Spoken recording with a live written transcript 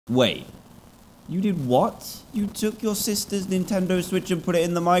Wait. You did what? You took your sister's Nintendo Switch and put it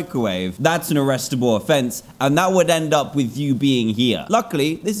in the microwave. That's an arrestable offense, and that would end up with you being here.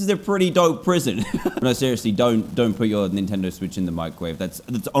 Luckily, this is a pretty dope prison. No, seriously, don't put your Nintendo Switch in the microwave. That's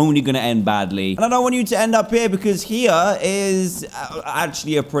only gonna end badly. And I don't want you to end up here because here is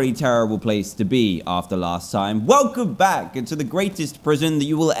actually a pretty terrible place to be after last time. Welcome back into the greatest prison that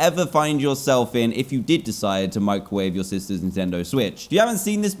you will ever find yourself in if you did decide to microwave your sister's Nintendo Switch. If you haven't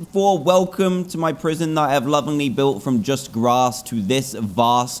seen this before, welcome to my prison that I have lovingly built from just grass to this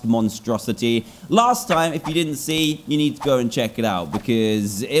vast monstrosity. Last time, if you didn't see, you need to go and check it out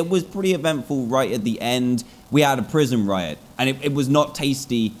because it was pretty eventful right at the end. We had a prison riot, and it was not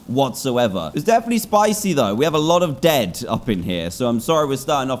tasty whatsoever. It's definitely spicy, though. We have a lot of dead up in here, so I'm sorry we're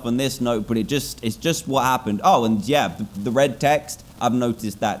starting off on this note, but it's just what happened. Oh, and yeah, the red text, I've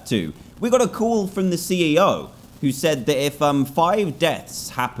noticed that too. We got a call from the CEO, who said that if 5 deaths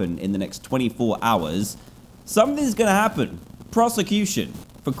happen in the next 24 hours, something's gonna happen. Prosecution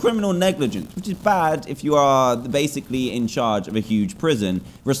for criminal negligence, which is bad if you are basically in charge of a huge prison,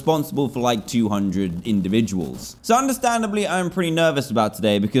 responsible for like 200 individuals. So understandably, I'm pretty nervous about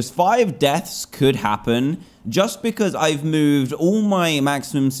today because 5 deaths could happen just because I've moved all my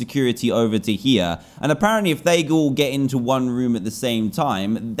maximum security over to here. And apparently if they all get into one room at the same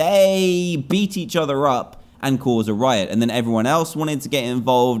time, they beat each other up and cause a riot, and then everyone else wanted to get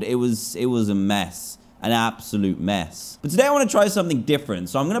involved. It was a mess, an absolute mess. But today I want to try something different,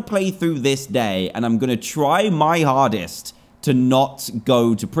 so I'm going to play through this day, and I'm going to try my hardest to not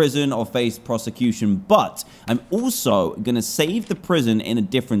go to prison or face prosecution, but I'm also going to save the prison in a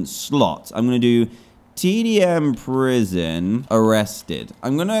different slot. I'm going to do TDM prison arrested.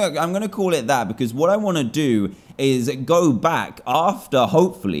 I'm gonna call it that because what I want to do is go back after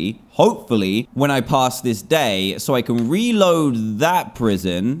hopefully when I pass this day so I can reload that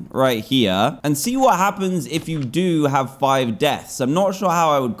prison right here and see what happens if you do have 5 deaths. I'm not sure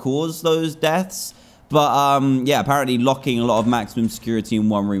how I would cause those deaths, but yeah, apparently locking a lot of maximum security in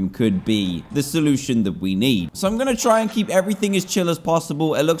one room could be the solution that we need. So I'm gonna try and keep everything as chill as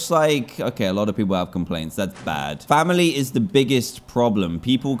possible. It looks like, okay, a lot of people have complaints. That's bad. Family is the biggest problem.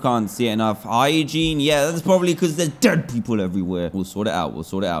 People can't see it enough. Hygiene, yeah, that's probably because there's dead people everywhere. We'll sort it out. We'll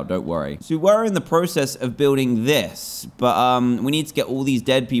sort it out. Don't worry. So we're in the process of building this, but we need to get all these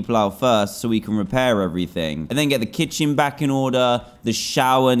dead people out first so we can repair everything. And then get the kitchen back in order. The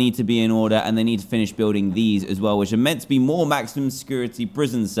shower needs to be in order, and they need to finish building these as well, which are meant to be more maximum security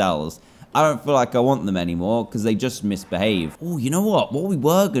prison cells. I don't feel like I want them anymore because they just misbehave. Oh, you know what? What we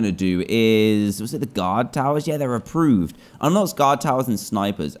were going to do is, was it the guard towers? Yeah, they're approved. Unlocks guard towers and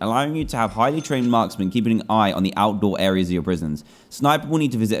snipers, allowing you to have highly trained marksmen keeping an eye on the outdoor areas of your prisons. Sniper will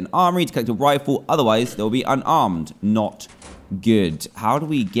need to visit an armory to collect a rifle, otherwise they'll be unarmed. Not good. How do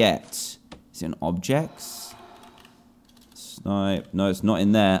we get... Is it an objects? No, it's not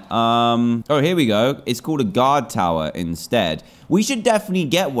in there. Oh, here we go. It's called a guard tower instead. We should definitely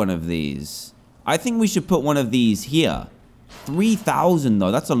get one of these. I think we should put one of these here. 3,000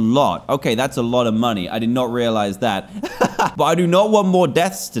 though. That's a lot. Okay, that's a lot of money. I did not realize that. But I do not want more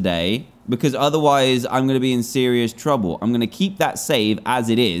deaths today because otherwise I'm going to be in serious trouble. I'm going to keep that save as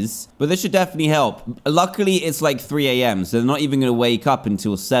it is, but this should definitely help. Luckily, it's like 3 a.m., so they're not even going to wake up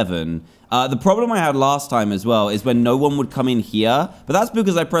until 7. The problem I had last time as well is when no one would come in here, but that's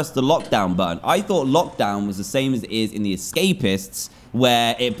because I pressed the lockdown button. I thought lockdown was the same as it is in the escapists,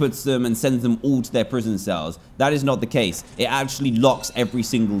 where it puts them and sends them all to their prison cells. That is not the case. It actually locks every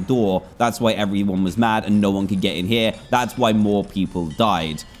single door. That's why everyone was mad and no one could get in here. That's why more people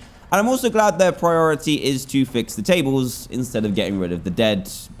died. And I'm also glad their priority is to fix the tables instead of getting rid of the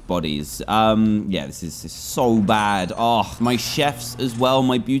dead bodies. Yeah, this is so bad. Oh, my chefs as well.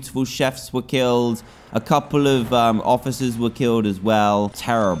 My beautiful chefs were killed. A couple of officers were killed as well.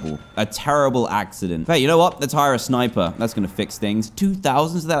 Terrible. A terrible accident. Hey, you know what? Let's hire a sniper. That's going to fix things.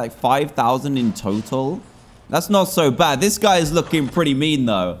 2,000? So they're like 5,000 in total? That's not so bad. This guy is looking pretty mean,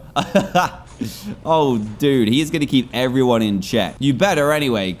 though. Oh, dude, he's going to keep everyone in check. You better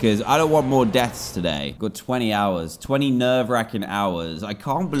anyway, because I don't want more deaths today. Got 20 hours, 20 nerve-wracking hours. I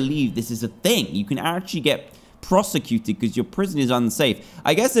can't believe this is a thing. You can actually get prosecuted because your prison is unsafe.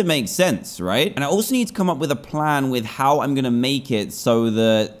 I guess it makes sense, right? And I also need to come up with a plan with how I'm going to make it so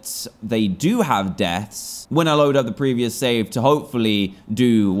that they do have deaths when I load up the previous save to hopefully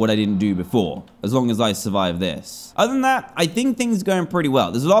do what I didn't do before. as long as I survive this. Other than that, I think things are going pretty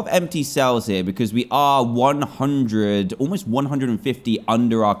well. There's a lot of empty cells here because we are 100, almost 150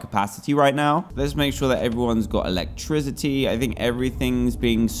 under our capacity right now. Let's make sure that everyone's got electricity. I think everything's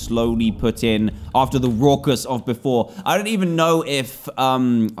being slowly put in after the raucous of before. I don't even know if, oh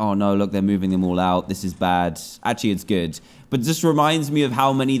no, look, they're moving them all out. This is bad. Actually, it's good. But it just reminds me of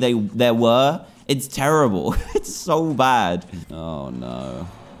how many there were. It's terrible. It's so bad. Oh no.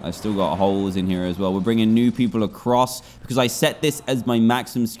 I've still got holes in here as well. We're bringing new people across because I set this as my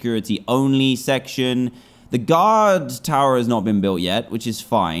maximum security only section. The guard tower has not been built yet, which is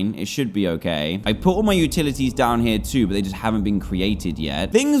fine. It should be okay. I put all my utilities down here too, but they just haven't been created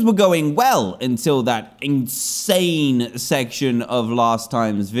yet. Things were going well until that insane section of last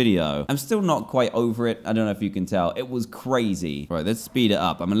time's video. I'm still not quite over it. I don't know if you can tell. It was crazy. All right, let's speed it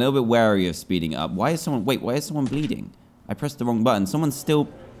up. I'm a little bit wary of speeding it up. Why is someone bleeding? I pressed the wrong button. Someone's still...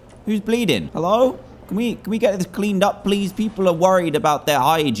 Who's bleeding? Hello? Can we get this cleaned up, please? People are worried about their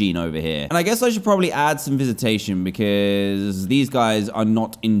hygiene over here. And I guess I should probably add some visitation because these guys are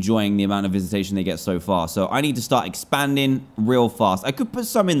not enjoying the amount of visitation they get so far. So I need to start expanding real fast. I could put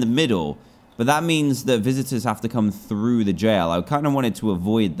some in the middle, but that means that visitors have to come through the jail. I kind of wanted to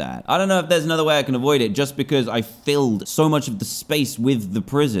avoid that. I don't know if there's another way I can avoid it just because I filled so much of the space with the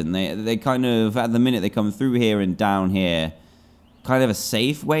prison. They kind of, at the minute, they come through here and down here. Kind of a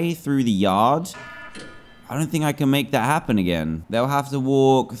safe way through the yard. I don't think I can make that happen again. They'll have to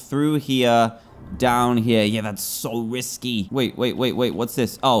walk through here, down here. Yeah, that's so risky. Wait. What's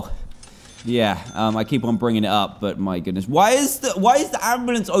this? Oh, yeah. I keep on bringing it up, but my goodness. Why is the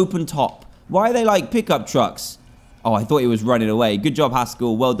ambulance open top? Why are they like pickup trucks? Oh, I thought he was running away. Good job,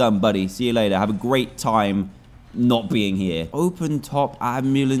 Haskell. Well done, buddy. See you later. Have a great time not being here. Open top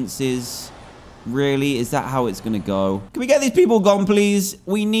ambulances. Really? Is that how it's gonna go? Can we get these people gone, please?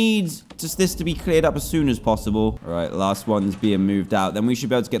 We need just this to be cleared up as soon as possible. All right, last one's being moved out. Then we should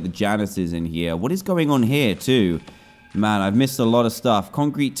be able to get the janitors in here. What is going on here, too? Man, I've missed a lot of stuff.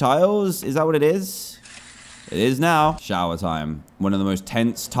 Concrete tiles? Is that what it is? It is now. Shower time. One of the most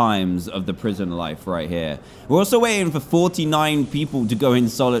tense times of the prison life right here. We're also waiting for 49 people to go in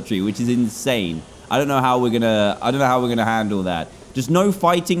solitary, which is insane. I don't know how we're gonna handle that. Just no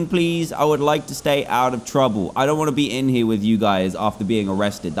fighting, please. I would like to stay out of trouble. I don't want to be in here with you guys after being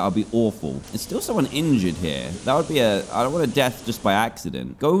arrested. That would be awful. There's still someone injured here. That would be I don't want a death just by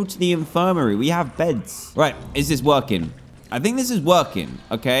accident. Go to the infirmary. We have beds. Right. Is this working? I think this is working,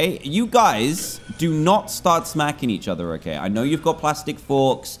 okay? You guys do not start smacking each other, okay? I know you've got plastic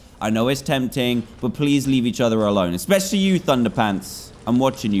forks. I know it's tempting, but please leave each other alone. Especially you, Thunderpants. I'm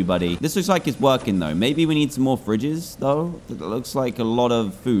watching you, buddy. This looks like it's working, though. Maybe we need some more fridges, though. It looks like a lot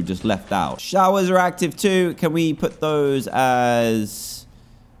of food just left out. Showers are active, too. Can we put those as...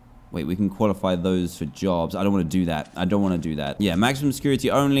 Wait, we can qualify those for jobs. I don't want to do that. I don't want to do that. Yeah, maximum security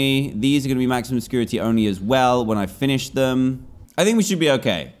only. These are going to be maximum security only as well when I finish them. I think we should be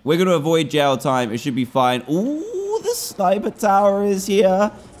okay. We're going to avoid jail time. It should be fine. Ooh, the sniper tower is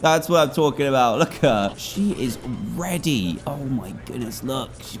here. That's what I'm talking about. Look at her. She is ready. Oh my goodness,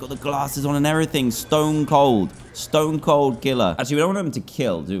 look. She's got the glasses on and everything. Stone cold. Stone cold killer. Actually, we don't want them to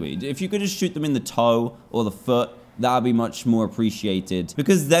kill, do we? If you could just shoot them in the toe or the foot, that would be much more appreciated.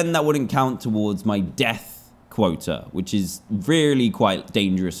 Because then that wouldn't count towards my death quota, which is really quite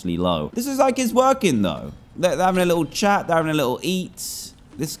dangerously low. This is like it's working, though. They're having a little chat. They're having a little eat.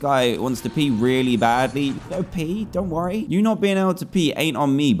 This guy wants to pee really badly. Go pee, don't worry. You not being able to pee ain't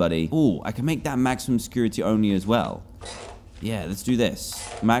on me, buddy. Oh, I can make that maximum security only as well. Yeah, let's do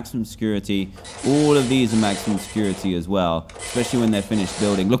this. Maximum security. All of these are maximum security as well, especially when they're finished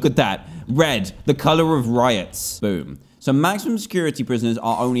building. Look at that. Red, the color of riots. Boom. So maximum security prisoners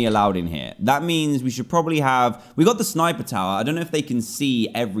are only allowed in here. That means we should probably have... We got the sniper tower. I don't know if they can see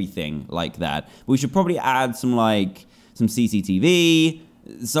everything like that. But we should probably add some, like, some CCTV...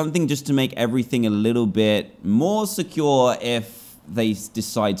 Something just to make everything a little bit more secure if they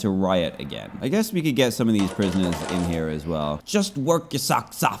decide to riot again. I guess we could get some of these prisoners in here as well. Just work your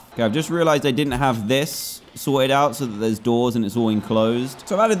socks off. Okay, I've just realized I didn't have this sorted out so that there's doors and it's all enclosed.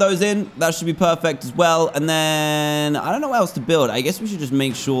 So I've added those in. That should be perfect as well. And then I don't know what else to build. I guess we should just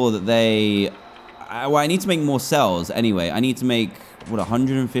make sure that they... Well, I need to make more cells anyway. I need to make... What,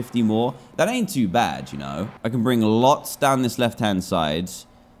 150 more? That ain't too bad, you know. I can bring lots down this left-hand side.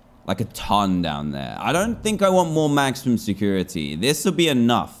 Like a ton down there. I don't think I want more maximum security. This will be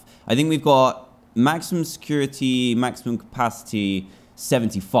enough. I think we've got maximum security, maximum capacity,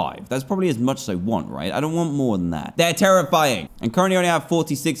 75. That's probably as much as I want, right? I don't want more than that. They're terrifying. And currently only have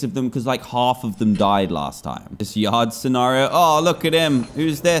 46 of them because like half of them died last time. This yard scenario. Oh, look at him.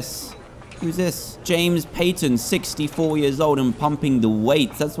 Who's this? Who's this? James Payton, 64 years old and pumping the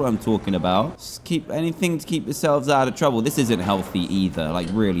weights. That's what I'm talking about. Just keep anything to keep yourselves out of trouble. This isn't healthy either, like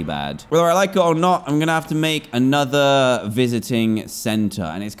really bad. Whether I like it or not, I'm gonna have to make another visiting center,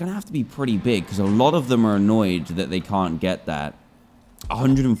 and it's gonna have to be pretty big because a lot of them are annoyed that they can't get that.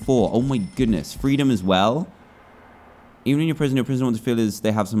 104. Oh my goodness. Freedom as well. Even in your prisoner wants to feel as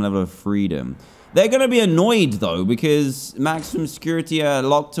they have some level of freedom. They're gonna be annoyed though because maximum security are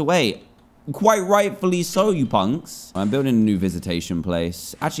locked away. Quite rightfully so, you punks. I'm building a new visitation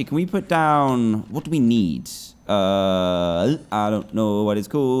place. Actually, can we put down... What do we need? I don't know what it's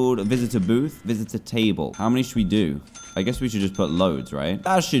called. A visitor booth? Visitor table. How many should we do? I guess we should just put loads, right?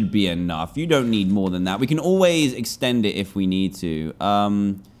 That should be enough. You don't need more than that. We can always extend it if we need to.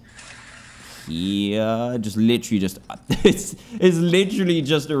 Here, just literally just... it's literally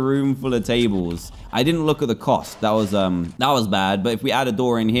just a room full of tables. I didn't look at the cost. That was bad. But if we add a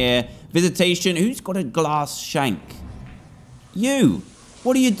door in here... Visitation. Who's got a glass shank? You.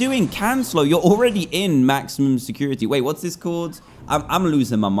 What are you doing? Cancel. You're already in maximum security. Wait, what's this called? I'm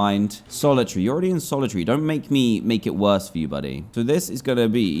losing my mind. Solitary. You're already in solitary. Don't make me make it worse for you, buddy. So this is going to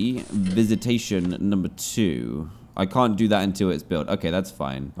be visitation number 2. I can't do that until it's built. Okay, that's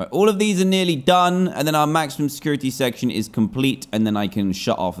fine. Right, all of these are nearly done. And then our maximum security section is complete. And then I can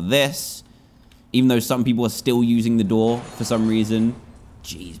shut off this. Even though some people are still using the door for some reason.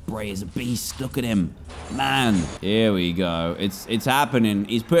 Jeez, Bray is a beast. Look at him. Man. Here we go. It's happening.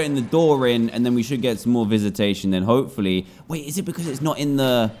 He's putting the door in, and then we should get some more visitation. Then hopefully... Wait, is it because it's not in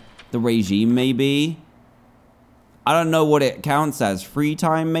the regime, maybe? I don't know what it counts as. Free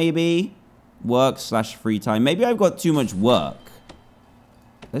time, maybe? Work/free time. Maybe I've got too much work.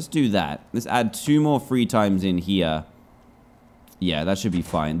 Let's do that. Let's add 2 more free times in here. Yeah, that should be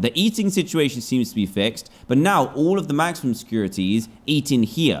fine. The eating situation seems to be fixed, but now all of the maximum securities eat in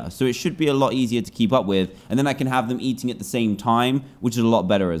here, so it should be a lot easier to keep up with, and then I can have them eating at the same time, which is a lot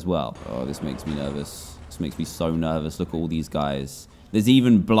better as well. Oh, this makes me nervous. This makes me so nervous. Look at all these guys. There's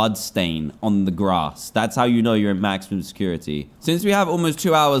even blood stain on the grass. That's how you know you're in maximum security. Since we have almost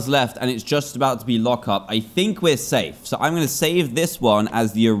 2 hours left and it's just about to be lockup, I think we're safe. So I'm going to save this one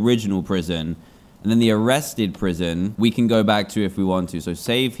as the original prison. And then the arrested prison, we can go back to if we want to. So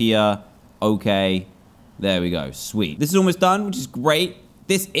save here. Okay. There we go. Sweet. This is almost done, which is great.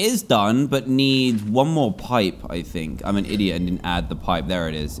 This is done, but needs 1 more pipe, I think. I'm an idiot and didn't add the pipe. There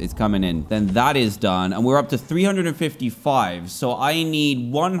it is. It's coming in. Then that is done. And we're up to 355. So I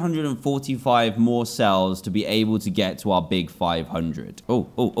need 145 more cells to be able to get to our big 500.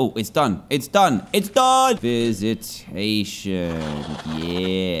 Oh, it's done. It's done. It's done. Visitation.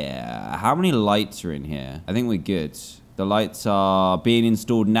 Yeah. How many lights are in here? I think we're good. The lights are being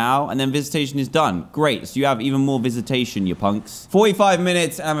installed now, and then visitation is done. Great, so you have even more visitation, you punks. 45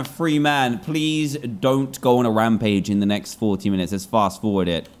 minutes, and I'm a free man. Please don't go on a rampage in the next 40 minutes. Let's fast forward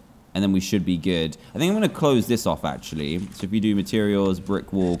it, and then we should be good. I think I'm going to close this off, actually. So if you do materials,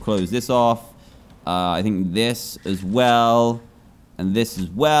 brick wall, close this off. I think this as well. And this as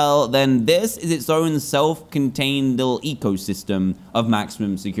well. Then this is its own self-contained little ecosystem of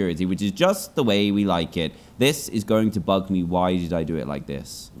maximum security, which is just the way we like it. This is going to bug me. Why did I do it like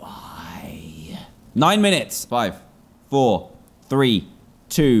this? Why? 9 minutes. 5, 4, 3,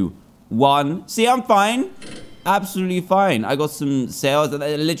 2, 1. See, I'm fine. Absolutely fine. I got some sales.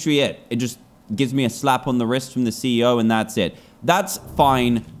 That's literally it. It just gives me a slap on the wrist from the CEO, and that's it. That's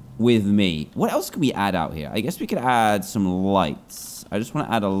fine with me. What else can we add out here? I guess we could add some lights. I just want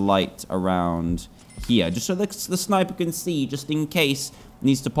to add a light around here, just so the sniper can see, just in case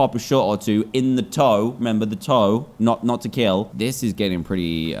needs to pop a shot or two in the toe. Remember, the toe, not to kill. This is getting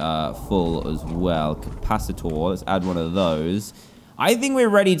pretty full as well. Capacitor, let's add one of those. I think we're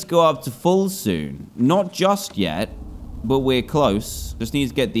ready to go up to full soon. Not just yet, but we're close. Just need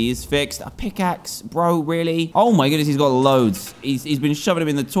to get these fixed. A pickaxe, bro, really? Oh my goodness, he's got loads. He's been shoving them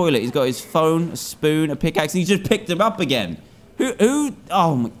in the toilet. He's got his phone, a spoon, a pickaxe, and he's just picked them up again. Who?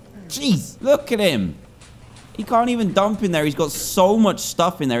 Oh my, jeez, look at him. He can't even dump in there. He's got so much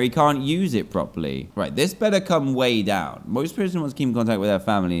stuff in there, he can't use it properly. Right, this better come way down. Most prisoners want to keep in contact with their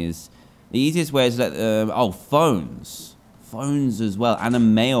families. The easiest way is to let them... Oh, phones. Phones as well, and a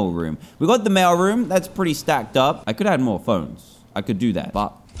mail room. We got the mail room. That's pretty stacked up. I could add more phones. I could do that.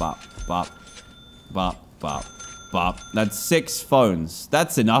 Bop, bop, bop, bop, bop, bop. That's 6 phones.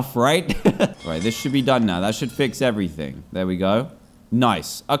 That's enough, right? Right, this should be done now. That should fix everything. There we go.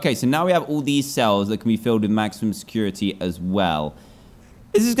 Nice. Okay, so now we have all these cells that can be filled with maximum security as well.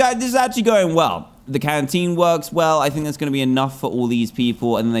 This is actually going well. the canteen works well, I think that's going to be enough for all these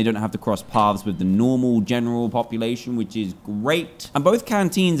people, and then they don't have to cross paths with the normal general population, which is great. And both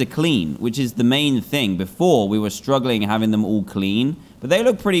canteens are clean, which is the main thing. Before, we were struggling having them all clean, but they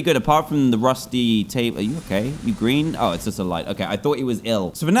look pretty good, apart from the rusty tape. Are you okay? You green? Oh, it's just a light. Okay, I thought he was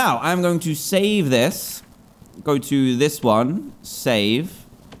ill. So for now, I'm going to save this, go to this one, save,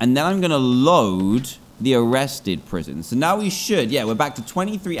 and then I'm going to load the arrested prison. So now we should, yeah, we're back to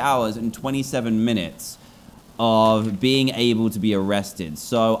 23 hours and 27 minutes of being able to be arrested.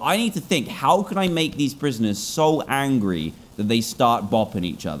 So I need to think, how can I make these prisoners so angry that they start bopping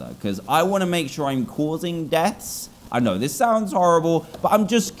each other? Because I want to make sure I'm causing deaths. I know this sounds horrible, but I'm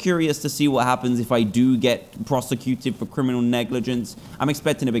just curious to see what happens if I do get prosecuted for criminal negligence. I'm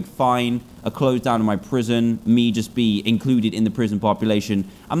expecting a big fine, a close down of my prison, me just be included in the prison population.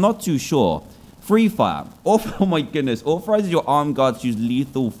 I'm not too sure. Free fire. Oh my goodness. Authorizes your armed guards to use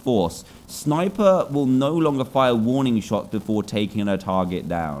lethal force. Sniper will no longer fire warning shots before taking a target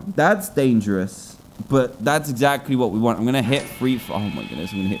down. That's dangerous, but that's exactly what we want. I'm going to hit free fire. Oh my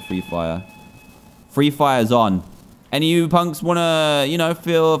goodness. I'm going to hit free fire. Free fire's on. Any of you punks want to, you know,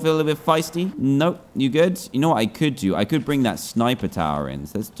 feel a little bit feisty? Nope. You good? You know what I could do? I could bring that sniper tower in.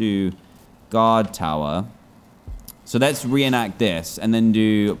 So let's do guard tower. So let's reenact this and then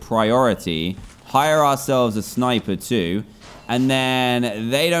do priority. Hire ourselves a sniper too, and then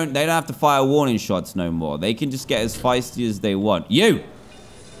they don't have to fire warning shots no more. They can just get as feisty as they want. You.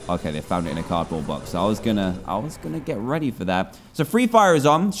 Okay, they found it in a cardboard box. I was gonna get ready for that. So free fire is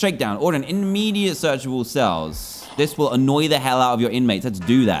on. Shakedown. Order an immediate search of all cells. This will annoy the hell out of your inmates. Let's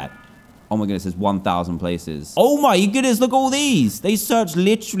do that. Oh my goodness, there's 1,000 places. Oh my goodness, look at all these. They search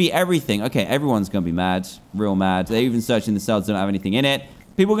literally everything. Okay, everyone's gonna be mad, real mad. They're even searching the cells that don't have anything in it.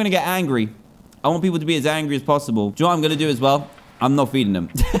 People are gonna get angry. I want people to be as angry as possible. Do you know what I'm going to do as well? I'm not feeding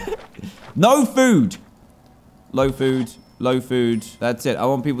them. No food. Low food. Low food. That's it. I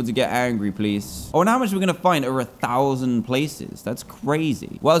want people to get angry, please. Oh, and how much are we going to find? Over 1,000 places. That's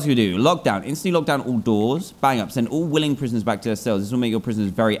crazy. What else can we do? Lockdown. Instantly lock down all doors. Bang up. Send all willing prisoners back to their cells. This will make your prisoners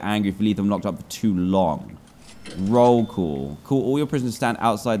very angry if you leave them locked up for too long. Roll call. Call all your prisoners stand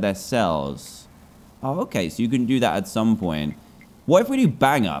outside their cells. Oh, okay. So you can do that at some point. What if we do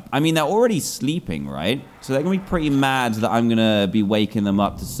bang up? I mean, they're already sleeping, right? So they're going to be pretty mad that I'm going to be waking them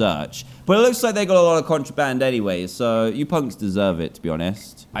up to search. But it looks like they got a lot of contraband anyway, so you punks deserve it, to be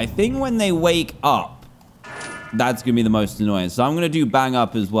honest. I think when they wake up, that's going to be the most annoying. So I'm going to do bang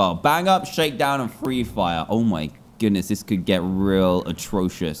up as well. Bang up, shakedown, and free fire. Oh my goodness, this could get real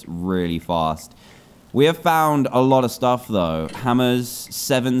atrocious really fast. We have found a lot of stuff, though. Hammers,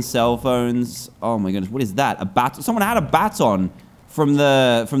 7 cell phones. Oh my goodness, what is that? A bat? Someone had a baton from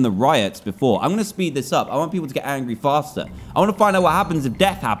the riots before. I'm going to speed this up. I want people to get angry faster. I want to find out what happens if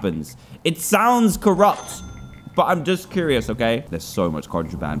death happens. It sounds corrupt, but I'm just curious, okay? There's so much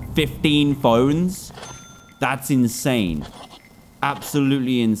contraband. 15 phones? That's insane.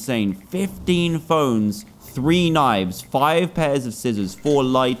 Absolutely insane. 15 phones, 3 knives, 5 pairs of scissors, 4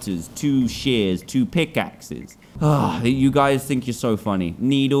 lighters, 2 shears, 2 pickaxes. You guys think you're so funny.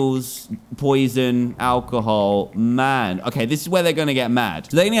 Needles, poison, alcohol. Man. Okay, this is where they're going to get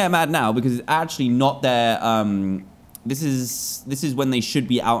mad. So they're going to get mad now because it's actually not their... This is when they should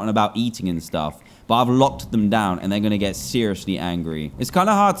be out and about eating and stuff. But I've locked them down and they're going to get seriously angry. It's kind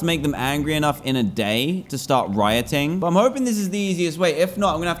of hard to make them angry enough in a day to start rioting. But I'm hoping this is the easiest way. If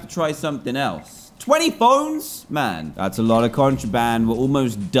not, I'm going to have to try something else. 20 phones? Man, that's a lot of contraband. We're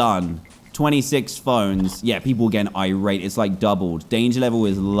almost done. 26 phones. Yeah, people getting irate. It's like doubled. Danger level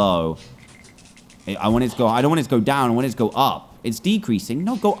is low. I want it to go... I don't want it to go down. I want it to go up. It's decreasing.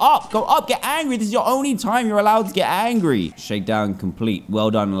 No, go up. Go up. Get angry. This is your only time you're allowed to get angry. Shakedown complete.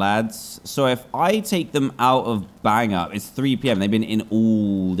 Well done, lads. So if I take them out of bang up, it's 3 p.m. They've been in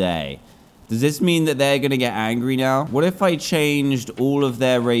all day. Does this mean that they're going to get angry now? What if I changed all of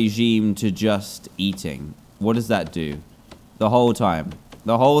their regime to just eating? What does that do? The whole time.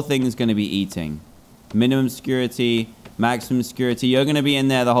 The whole thing is going to be eating. Minimum security, maximum security. You're going to be in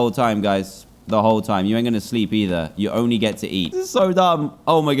there the whole time, guys. The whole time. You ain't going to sleep either. You only get to eat. This is so dumb.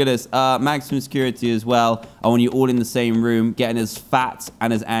 Oh my goodness. Maximum security as well. I want you all in the same room, getting as fat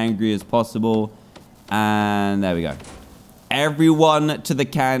and as angry as possible. And there we go. Everyone to the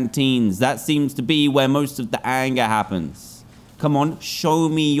canteens. That seems to be where most of the anger happens. Come on, show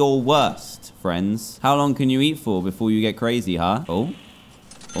me your worst, friends. How long can you eat for before you get crazy, huh? Oh,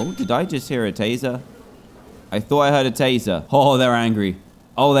 did I just hear a taser? I thought I heard a taser. Oh, they're angry.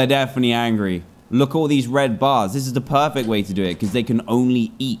 Oh, they're definitely angry. Look at all these red bars. This is the perfect way to do it because they can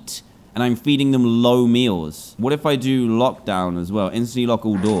only eat. And I'm feeding them low meals. What if I do lockdown as well? Instantly lock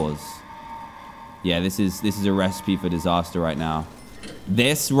all doors. Yeah, this is a recipe for disaster right now.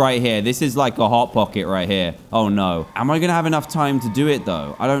 This right here, this is like a hot pocket right here. Oh no. Am I gonna have enough time to do it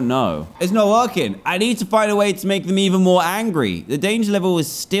though? I don't know. It's not working. I need to find a way to make them even more angry. The danger level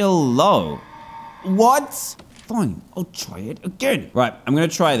is still low. What? Fine, I'll try it again. Right, I'm gonna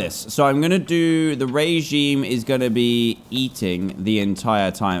try this. So I'm gonna do, the regime is gonna be eating the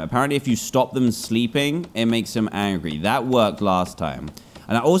entire time. Apparently if you stop them sleeping, it makes them angry. That worked last time.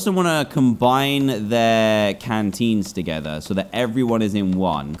 And I also want to combine their canteens together so that everyone is in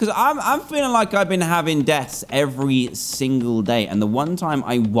one. Because I'm feeling like I've been having deaths every single day. And the one time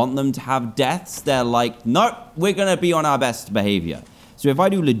I want them to have deaths, they're like, nope, we're going to be on our best behavior. So if I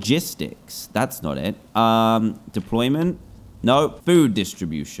do logistics, that's not it. Deployment, no. Food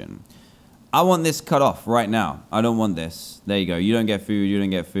distribution. I want this cut off right now. I don't want this. There you go. You don't get food. You don't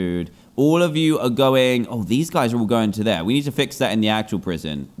get food. All of you are going... Oh, these guys are all going to there. We need to fix that in the actual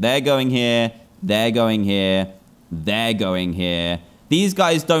prison. They're going here. They're going here. They're going here. These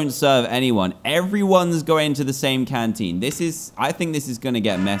guys don't serve anyone. Everyone's going to the same canteen. This is... I think this is going to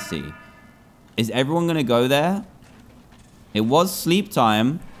get messy. Is everyone going to go there? It was sleep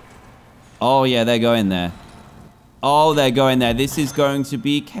time. Oh, yeah, they're going there. Oh, they're going there. This is going to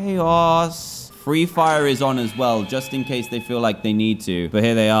be chaos. Free fire is on as well, just in case they feel like they need to. But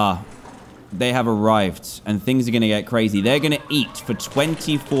here they are. They have arrived, and things are going to get crazy. They're going to eat for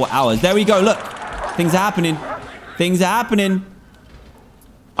 24 hours. There we go. Look. Things are happening. Things are happening.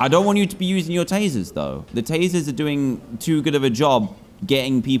 I don't want you to be using your tasers, though. The tasers are doing too good of a job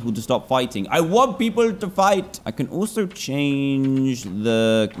getting people to stop fighting. I want people to fight. I can also change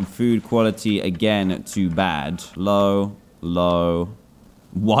the food quality again to bad. Low, low.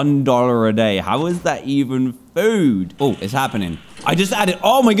 $1 a day. How is that even food? Oh, it's happening. I just added...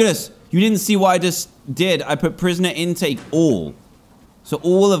 Oh, my goodness. You didn't see what I just did. I put prisoner intake all. So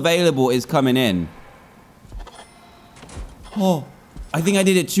all available is coming in. Oh, I think I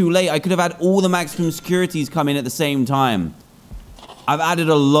did it too late. I could have had all the maximum securities come in at the same time. I've added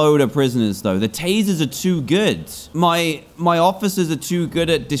a load of prisoners, though. The tasers are too good. My officers are too good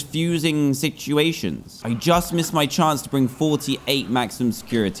at diffusing situations. I just missed my chance to bring 48 maximum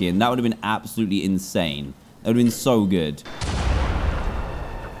security, and that would have been absolutely insane. That would have been so good.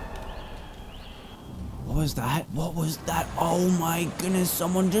 What was that? What was that? Oh my goodness,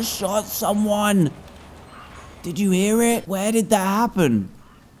 someone just shot someone. Did you hear it? Where did that happen?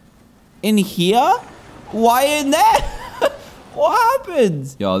 In here? Why in there? What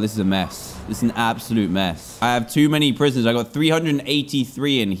happened? Yo, this is a mess. This is an absolute mess. I have too many prisoners. I got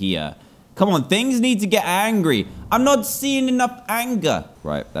 383 in here. Come on, things need to get angry. I'm not seeing enough anger.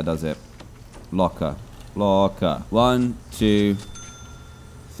 Right, that does it. Locker. Locker. 1, 2,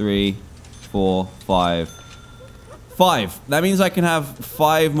 3, 4, 5. 5. That means I can have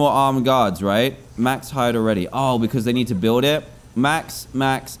 5 more armed guards, right? Max hired already. Oh, because they need to build it. Max,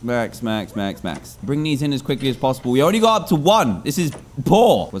 max, max, max, max, max. Bring these in as quickly as possible. We only got up to 1. This is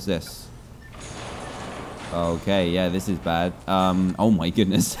poor. What's this? Okay, yeah, this is bad. Oh my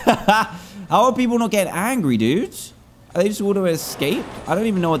goodness. How are people not getting angry, dude? Are they just all to escape? I don't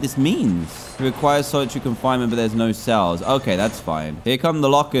even know what this means. It requires solitary confinement, but there's no cells. Okay, that's fine. Here come the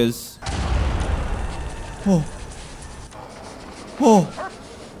lockers. Oh. Oh.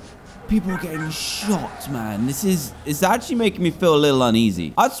 People are getting shot, man. It's actually making me feel a little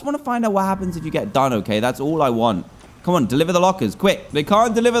uneasy. I just want to find out what happens if you get done, okay? That's all I want. Come on, deliver the lockers, quick. They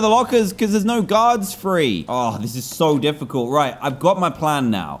can't deliver the lockers because there's no guards free. Oh, this is so difficult. Right, I've got my plan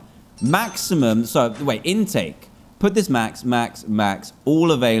now. Maximum, so, wait, intake. Put this max, max, max,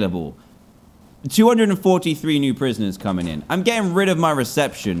 all available. 243 new prisoners coming in. I'm getting rid of my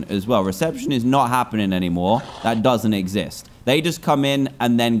reception as well. Reception is not happening anymore. That doesn't exist. They just come in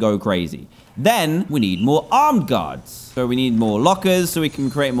and then go crazy. Then we need more armed guards. So we need more lockers so we can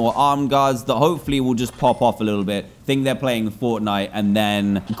create more armed guards that hopefully will just pop off a little bit, think they're playing Fortnite, and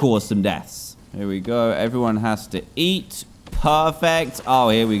then cause some deaths. Here we go. Everyone has to eat. Perfect. Oh,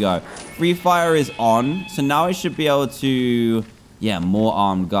 here we go. Free fire is on. So now I should be able to... Yeah, more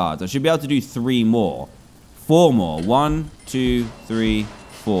armed guards. I should be able to do 3 more. 4 more. 1, 2, 3,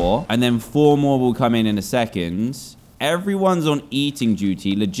 4. And then 4 more will come in a second. Everyone's on eating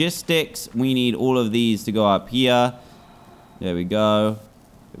duty. Logistics, we need all of these to go up here. There we go.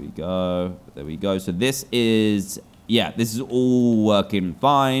 There we go. There we go. So this is... Yeah, this is all working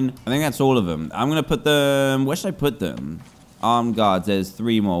fine. I think that's all of them. I'm going to put them... Where should I put them? Armed guards. There's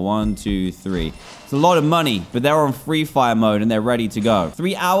 3 more. 1, 2, 3. It's a lot of money, but they're on free fire mode and they're ready to go.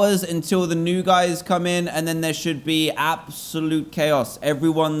 3 hours until the new guys come in, and then there should be absolute chaos.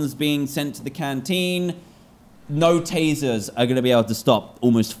 Everyone's being sent to the canteen. no tasers are going to be able to stop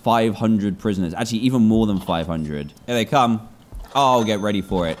almost 500 prisoners. Actually, even more than 500. Here they come. Oh, get ready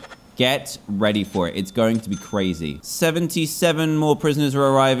for it. Get ready for it. It's going to be crazy. 77 more prisoners are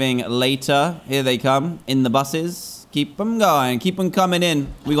arriving later. Here they come in the buses. Keep them going. Keep them coming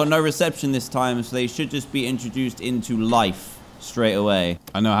in. We got no reception this time, so they should just be introduced into life straight away.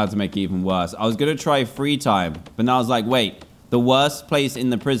 I know how to make it even worse. I was going to try free time, but now I was like, wait. The worst place in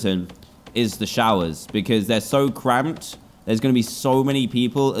the prison is the showers because they're so cramped. There's going to be so many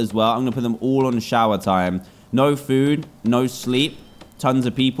people as well. I'm going to put them all on shower time. No food, no sleep. Tons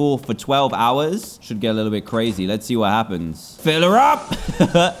of people for 12 hours. Should get a little bit crazy. Let's see what happens. Fill her up.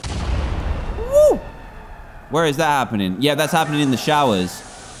 Woo! Where is that happening? Yeah, that's happening in the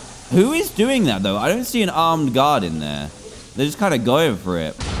showers. Who is doing that, though? I don't see an armed guard in there. They're just kind of going for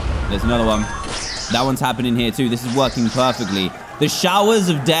it. There's another one. That one's happening here, too. This is working perfectly. The showers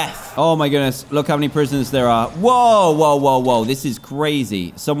of death. Oh, my goodness. Look how many prisoners there are. Whoa, whoa, whoa, whoa. This is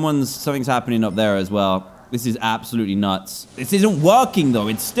crazy. Something's happening up there as well. This is absolutely nuts. This isn't working, though.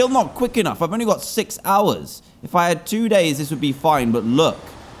 It's still not quick enough. I've only got 6 hours. If I had 2 days, this would be fine. But look,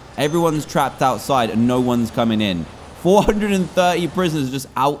 everyone's trapped outside and no one's coming in. 430 prisoners just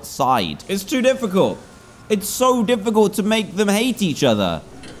outside. It's too difficult. It's so difficult to make them hate each other.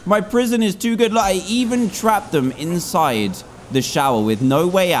 My prison is too good. Look, I even trapped them inside the shower with no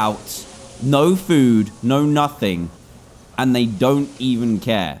way out, no food, no nothing. And they don't even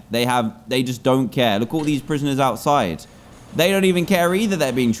care. They just don't care. Look at all these prisoners outside. They don't even care either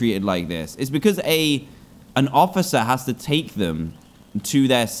they're being treated like this. It's because an officer has to take them to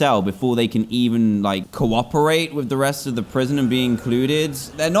their cell before they can even, like, cooperate with the rest of the prison and be included.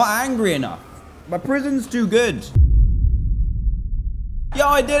 They're not angry enough. My prison's too good. Yo,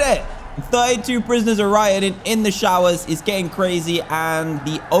 I did it. 32 prisoners are rioting in the showers. It's getting crazy. And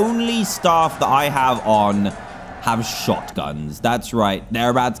the only staff that I have on have shotguns. That's right. They're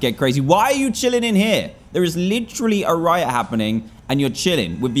about to get crazy. Why are you chilling in here? There is literally a riot happening and you're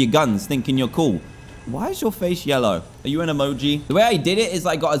chilling with your guns thinking you're cool. Why is your face yellow? Are you an emoji? The way I did it is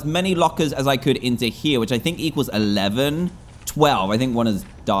I got as many lockers as I could into here, which I think equals 11. 12. I think one has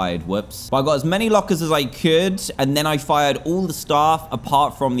died. Whoops. But I got as many lockers as I could, and then I fired all the staff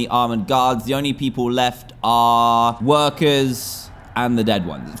apart from the armored guards. The only people left are workers and the dead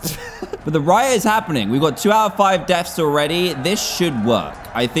ones. But the riot is happening. We've got 2 out of 5 deaths already. This should work.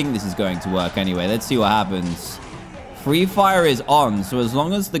 I think this is going to work anyway. Let's see what happens. Free fire is on, so as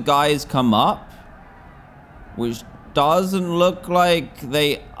long as the guys come up, which doesn't look like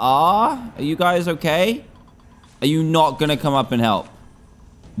they are. Are you guys okay? Are you not gonna come up and help?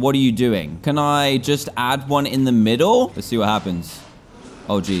 What are you doing? Can I just add one in the middle? Let's see what happens.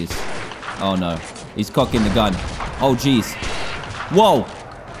 Oh, geez. Oh, no. He's cocking the gun. Oh, geez. Whoa.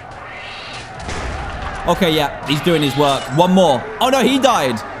 Okay, yeah. He's doing his work. One more. Oh, no. He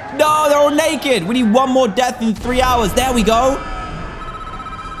died. No, they're all naked. We need one more death in 3 hours. There we go.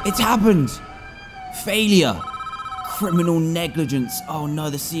 It's happened. Failure. Criminal negligence. Oh,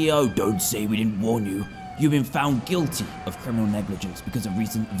 no. The CEO. Don't say we didn't warn you. You've been found guilty of criminal negligence because of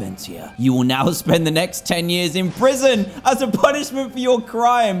recent events here. You will now spend the next 10 years in prison as a punishment for your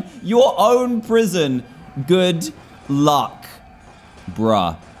crime. Your own prison. Good luck,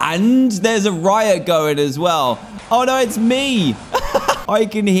 bruh. And there's a riot going as well. Oh no, it's me. I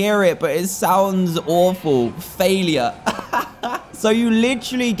can hear it, but it sounds awful. Failure. So you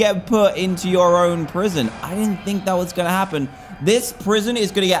literally get put into your own prison. I didn't think that was going to happen. This prison is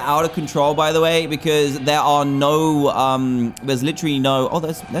going to get out of control, by the way, because there are no, there's literally no, oh,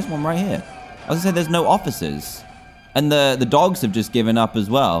 there's one right here. I was going to say there's no officers. And the dogs have just given up as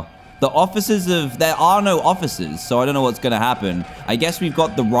well. The officers there are no officers, so I don't know what's going to happen. I guess we've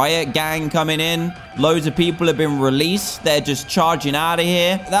got the riot gang coming in. Loads of people have been released. They're just charging out of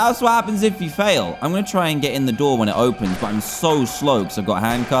here. That's what happens if you fail. I'm going to try and get in the door when it opens, but I'm so slow because I've got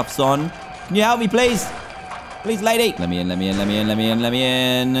handcuffs on. Can you help me, please? Please, lady. Let me in, let me in, let me in, let me in, let me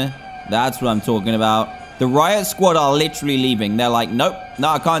in. That's what I'm talking about. The riot squad are literally leaving. They're like, nope, no,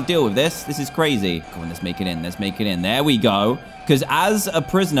 I can't deal with this. This is crazy. Come on, let's make it in. Let's make it in. There we go. Because as a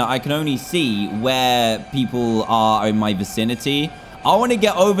prisoner, I can only see where people are in my vicinity. I want to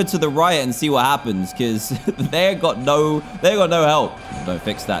get over to the riot and see what happens because they got no help. Don't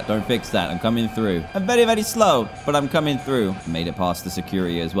fix that. Don't fix that. I'm coming through. I'm very, very slow, but I'm coming through. Made it past the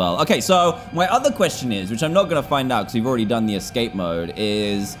security as well. Okay, so my other question is, which I'm not going to find out because we've already done the escape mode,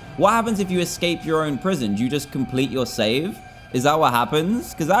 is what happens if you escape your own prison? Do you just complete your save? Is that what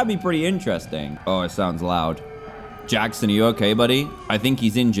happens? Because that'd be pretty interesting. Oh, it sounds loud. Jackson, are you okay, buddy? I think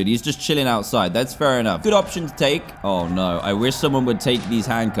he's injured. He's just chilling outside. That's fair enough. Good option to take. Oh, no. I wish someone would take these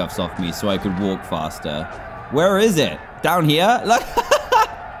handcuffs off me so I could walk faster. Where is it? Down here? Look.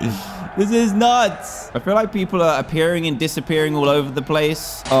 This is nuts. I feel like people are appearing and disappearing all over the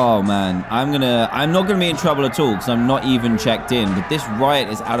place. Oh, man. I'm not gonna be in trouble at all because I'm not even checked in. But this riot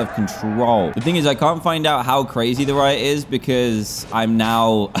is out of control. The thing is, I can't find out how crazy the riot is because I'm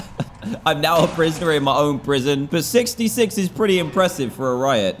now... I'm now a prisoner in my own prison. But 66 is pretty impressive for a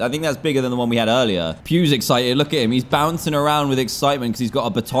riot. I think that's bigger than the one we had earlier. Pew's excited. Look at him. He's bouncing around with excitement because he's got a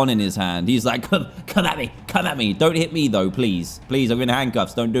baton in his hand. He's like, come at me. Come at me. Don't hit me, though, please. Please, I'm in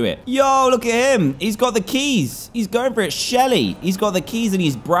handcuffs. Don't do it. Yo, look at him. He's got the keys. He's going for it. Shelly. He's got the keys and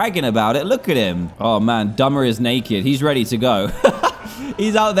he's bragging about it. Look at him. Oh, man. Dumber is naked. He's ready to go.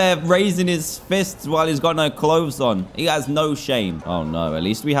 He's out there raising his fists while he's got no clothes on. He has no shame. Oh, no. At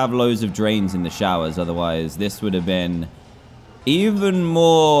least we have loads of drains in the showers. Otherwise, this would have been even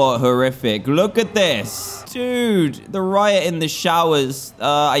more horrific. Look at this. Dude, the riot in the showers.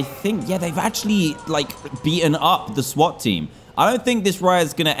 I think, yeah, they've actually, like, beaten up the SWAT team. I don't think this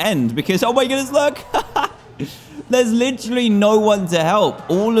riot's going to end because, oh, my goodness, look. There's literally no one to help.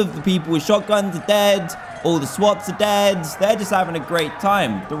 All of the people with shotguns are dead. All the SWATs are dead. They're just having a great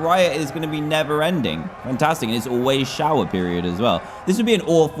time. The riot is going to be never ending. Fantastic. And it's always shower period as well. This would be an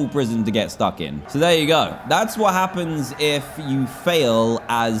awful prison to get stuck in. So there you go. That's what happens if you fail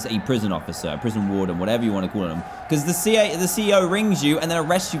as a prison officer, prison warden, whatever you want to call them. Because the CEO rings you and then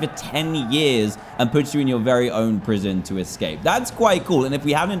arrests you for 10 years and puts you in your very own prison to escape. That's quite cool. And if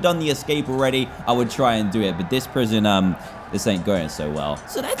we haven't done the escape already, I would try and do it. But this prison, this ain't going so well.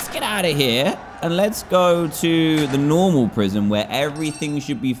 So let's get out of here and let's go to the normal prison where everything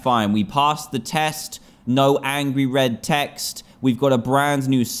should be fine. We passed the test. No angry red text. We've got a brand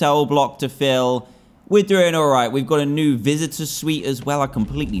new cell block to fill. We're doing all right. We've got a new visitor suite as well. I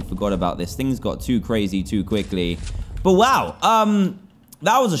completely forgot about this. Things got too crazy too quickly. But wow,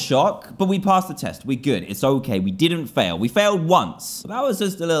 that was a shock, but we passed the test. We're good. It's okay. We didn't fail. We failed once. That was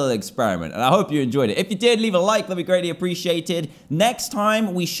just a little experiment, and I hope you enjoyed it. If you did, leave a like. That'd be greatly appreciated. Next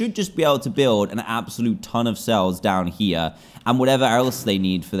time, we should just be able to build an absolute ton of cells down here, and whatever else they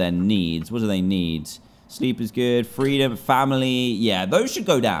need for their needs. What do they need? Sleep is good. Freedom, family. Yeah, those should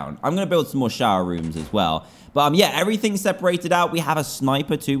go down. I'm going to build some more shower rooms as well. But yeah, everything's separated out. We have a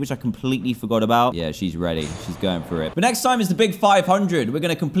sniper too, which I completely forgot about. Yeah, she's ready. She's going for it. But next time is the big 500. We're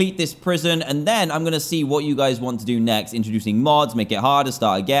going to complete this prison, and then I'm going to see what you guys want to do next. Introducing mods, make it harder,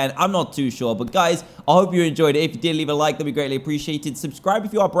 start again. I'm not too sure. But guys, I hope you enjoyed it. If you did, leave a like. That'd be greatly appreciated. Subscribe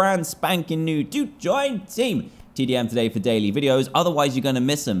if you are brand spanking new to join Team TDM today for daily videos. Otherwise, you're going to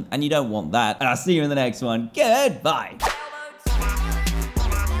miss them, and you don't want that. And I'll see you in the next one. Goodbye.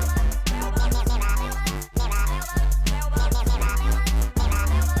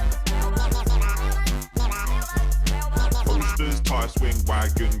 Swing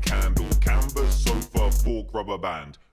wagon, candle, canvas, sofa, fork, rubber band.